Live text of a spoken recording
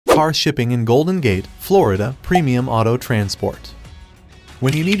car shipping in Golden Gate, Florida, Premium Auto Transport.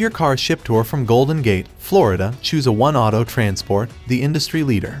 When you need your car shipped to or from Golden Gate, Florida, choose a One Auto Transport, the industry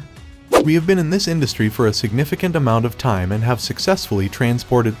leader. We have been in this industry for a significant amount of time and have successfully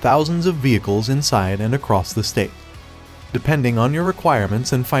transported thousands of vehicles inside and across the state. Depending on your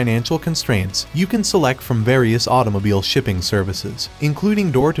requirements and financial constraints, you can select from various automobile shipping services,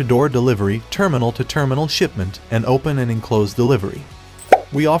 including door-to-door delivery, terminal-to-terminal shipment, and open and enclosed delivery.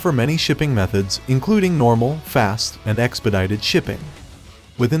 We offer many shipping methods, including normal, fast, and expedited shipping.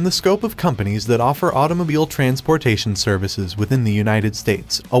 Within the scope of companies that offer automobile transportation services within the United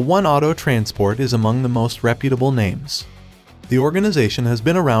States, a One Auto Transport is among the most reputable names. The organization has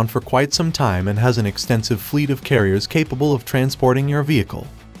been around for quite some time and has an extensive fleet of carriers capable of transporting your vehicle.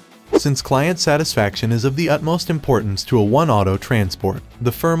 Since client satisfaction is of the utmost importance to a One Auto Transport,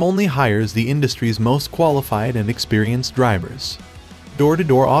 the firm only hires the industry's most qualified and experienced drivers.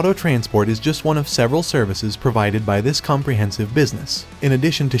 Door-to-door auto transport is just one of several services provided by this comprehensive business. In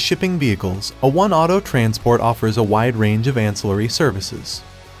addition to shipping vehicles, a One Auto Transport offers a wide range of ancillary services.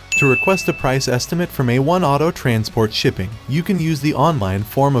 To request a price estimate from a One Auto Transport shipping, you can use the online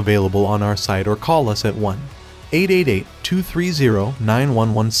form available on our site or call us at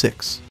 1-888-230-9116.